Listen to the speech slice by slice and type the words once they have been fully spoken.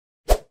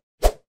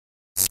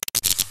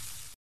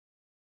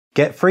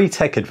Get free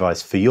tech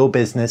advice for your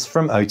business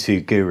from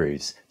O2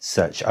 Gurus.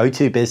 Search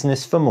O2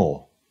 Business for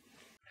more.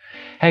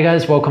 Hey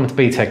guys, welcome to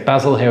BTech.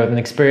 Basil here with an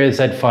Xperia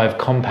Z5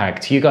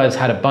 Compact. You guys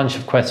had a bunch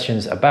of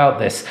questions about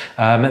this.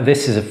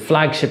 This is a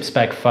flagship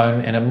spec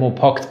phone in a more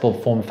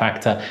pocketable form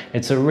factor.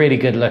 It's a really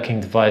good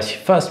looking device.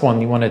 First one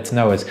you wanted to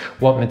know is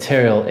what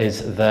material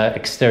is the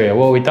exterior?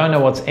 Well, we don't know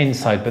what's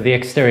inside, but the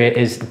exterior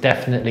is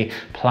definitely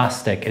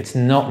plastic. It's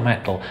not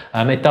metal.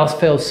 It does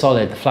feel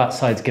solid. The flat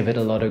sides give it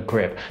a lot of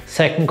grip.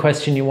 Second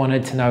question you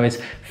wanted to know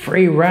is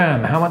free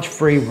RAM. How much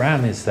free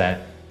RAM is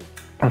there?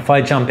 If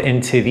I jump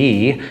into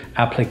the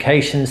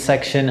application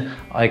section,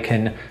 I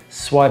can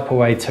swipe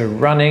away to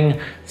running.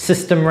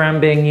 System RAM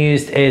being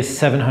used is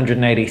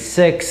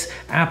 786,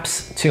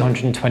 apps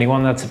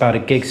 221, that's about a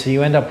gig. So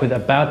you end up with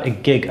about a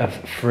gig of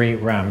free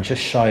RAM,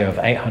 just shy of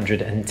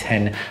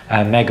 810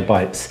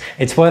 megabytes.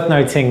 It's worth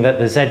noting that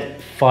the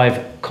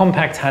Z5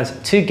 Compact has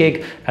 2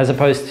 gig as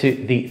opposed to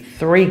the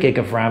 3 gig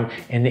of RAM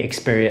in the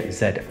Xperia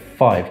Z5.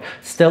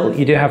 Still,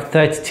 you do have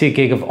 32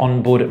 gig of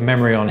onboard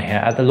memory on here.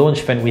 At the launch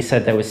event, we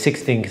said there was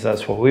 16 because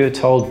that's what we were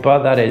told,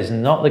 but that is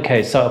not the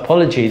case. So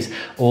apologies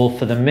all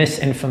for the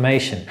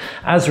misinformation.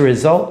 As a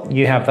result,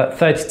 you have that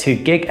 32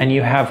 gig and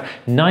you have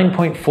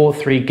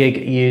 9.43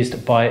 gig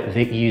used by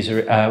the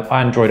user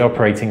Android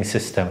operating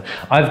system.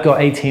 I've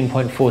got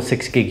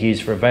 18.46 gig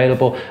user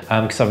available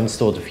because I've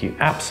installed a few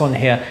apps on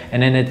here.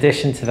 And in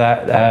addition to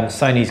that,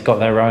 Sony's got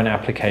their own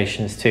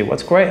applications too.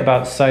 What's great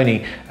about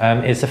Sony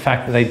is the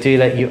fact that they do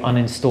let you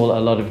uninstall a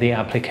lot of the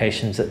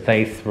applications that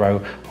they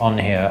throw on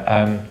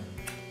here.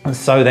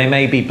 So they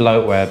may be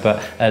bloatware,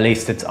 but at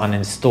least it's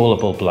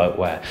uninstallable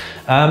bloatware.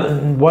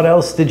 What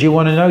else did you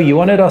want to know? You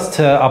wanted us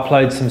to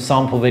upload some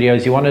sample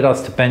videos. You wanted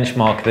us to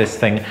benchmark this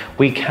thing.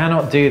 We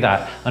cannot do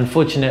that.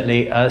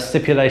 Unfortunately, a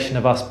stipulation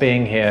of us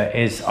being here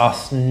is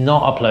us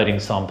not uploading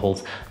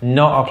samples,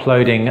 not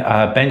uploading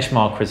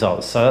benchmark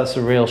results. So that's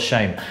a real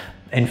shame.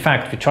 In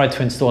fact, we tried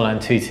to install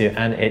Antutu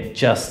and it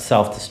just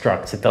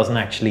self-destructs. It doesn't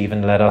actually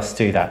even let us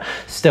do that.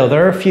 Still,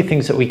 there are a few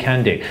things that we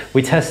can do.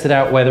 We tested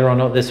out whether or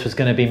not this was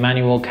going to be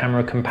manual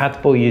camera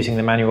compatible using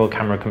the manual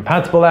camera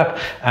compatible app,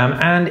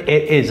 and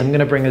it is. I'm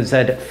going to bring a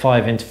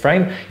Z5 into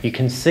frame. You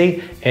can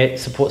see it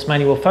supports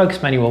manual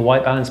focus, manual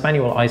white balance,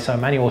 manual ISO,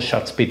 manual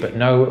shutter speed, but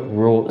no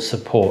RAW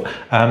support.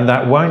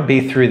 That won't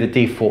be through the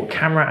default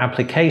camera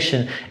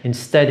application.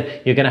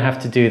 Instead, you're going to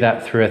have to do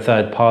that through a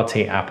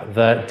third-party app.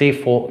 The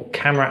default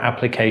camera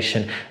application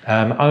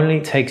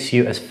only takes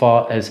you as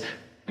far as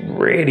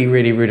really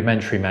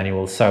rudimentary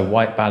manuals, so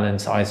white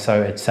balance,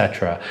 ISO,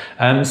 etc.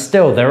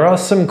 Still, there are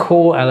some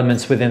cool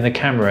elements within the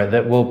camera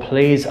that will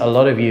please a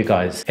lot of you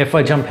guys. If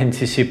I jump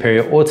into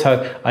Superior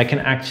Auto, I can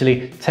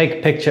actually take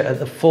a picture at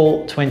the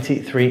full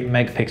 23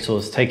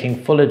 megapixels,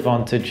 taking full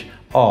advantage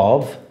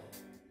of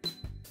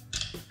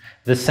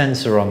the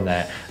sensor on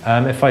there.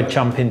 If I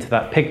jump into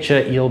that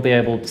picture, you'll be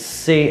able to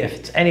see if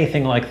it's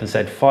anything like the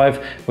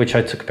Z5, which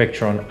I took a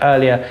picture on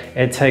earlier.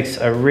 It takes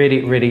a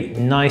really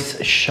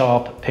nice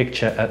sharp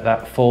picture at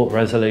that full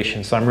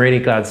resolution. So I'm really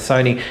glad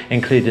Sony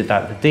included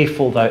that. The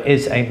default though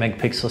is 8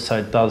 megapixels, so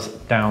it does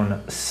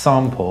down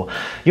sample.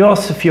 You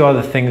asked a few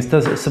other things.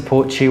 Does it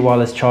support Qi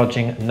wireless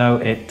charging? No,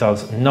 it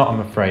does not,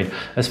 I'm afraid.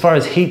 As far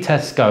as heat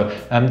tests go,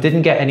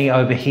 didn't get any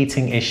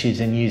overheating issues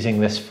in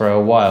using this for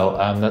a while.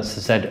 That's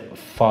the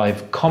Z5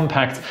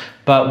 Compact,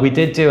 but we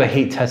did do a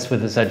heat test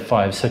with the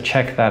Z5, so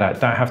check that out.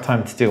 Don't have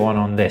time to do one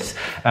on this.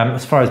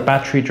 As far as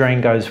battery drain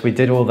goes, we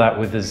did all that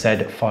with the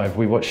Z5.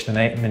 We watched an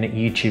 8-minute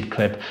YouTube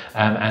clip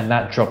and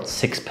that dropped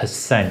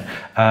 6%.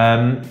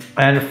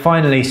 And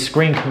finally,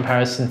 screen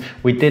comparison.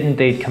 We did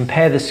indeed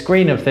compare the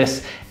screen of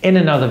this in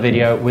another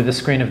video with the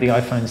screen of the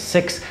iPhone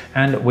 6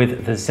 and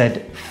with the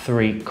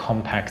Z3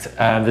 Compact.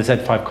 The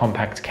Z5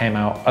 Compact came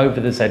out over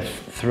the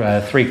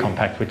Z3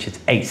 Compact, which is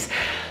Ace.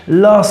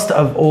 Last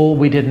of all,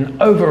 we did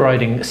an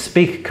overriding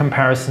speaker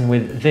comparison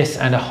with this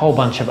and a whole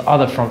bunch of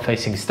other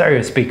front-facing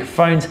stereo speaker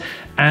phones,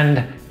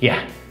 and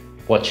yeah,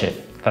 watch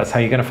it. That's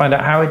how you're going to find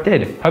out how it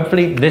did.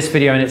 Hopefully this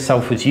video in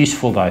itself was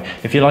useful though.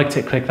 If you liked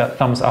it, click that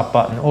thumbs up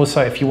button. Also,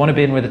 if you want to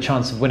be in with a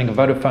chance of winning a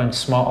Vodafone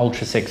Smart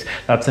Ultra 6,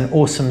 that's an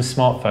awesome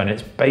smartphone.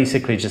 It's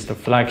basically just a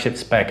flagship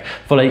spec,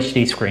 full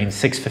HD screen,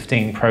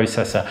 615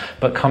 processor,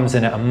 but comes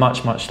in at a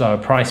much lower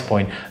price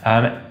point.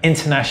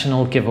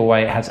 International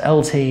giveaway, it has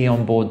LTE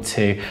on board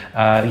too.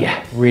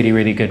 Yeah,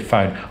 really good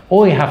phone.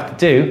 All you have to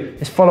do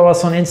is follow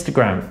us on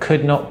Instagram.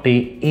 Could not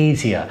be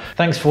easier.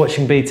 Thanks for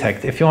watching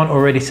BTech. If you aren't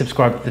already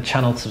subscribed to the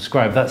channel,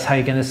 subscribe. That's how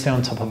you're going to stay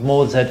on top of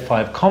more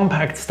Z5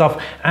 Compact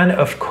stuff and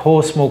of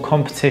course more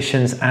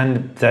competitions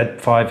and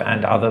Z5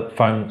 and other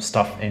phone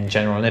stuff in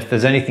general. And if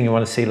there's anything you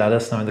want to see, let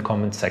us know in the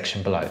comments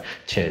section below.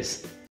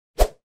 Cheers.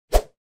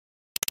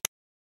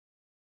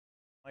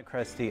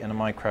 Micro SD and a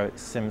micro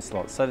SIM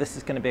slot. So this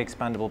is going to be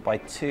expandable by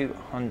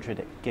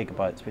 200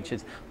 gigabytes, which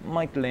is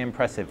mightily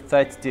impressive.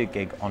 32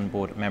 gig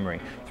onboard memory,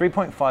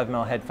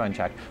 3.5mm headphone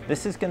jack.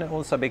 This is going to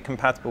also be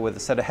compatible with a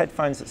set of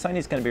headphones that Sony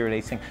is going to be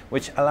releasing,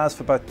 which allows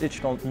for both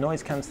digital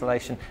noise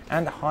cancellation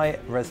and high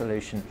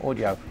resolution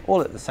audio,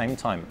 all at the same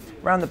time.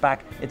 Around the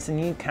back, it's a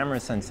new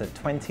camera sensor,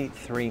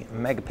 23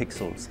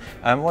 megapixels.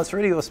 What's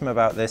really awesome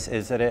about this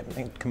is that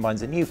it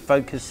combines a new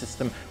focus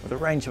system with a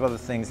range of other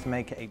things to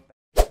make it a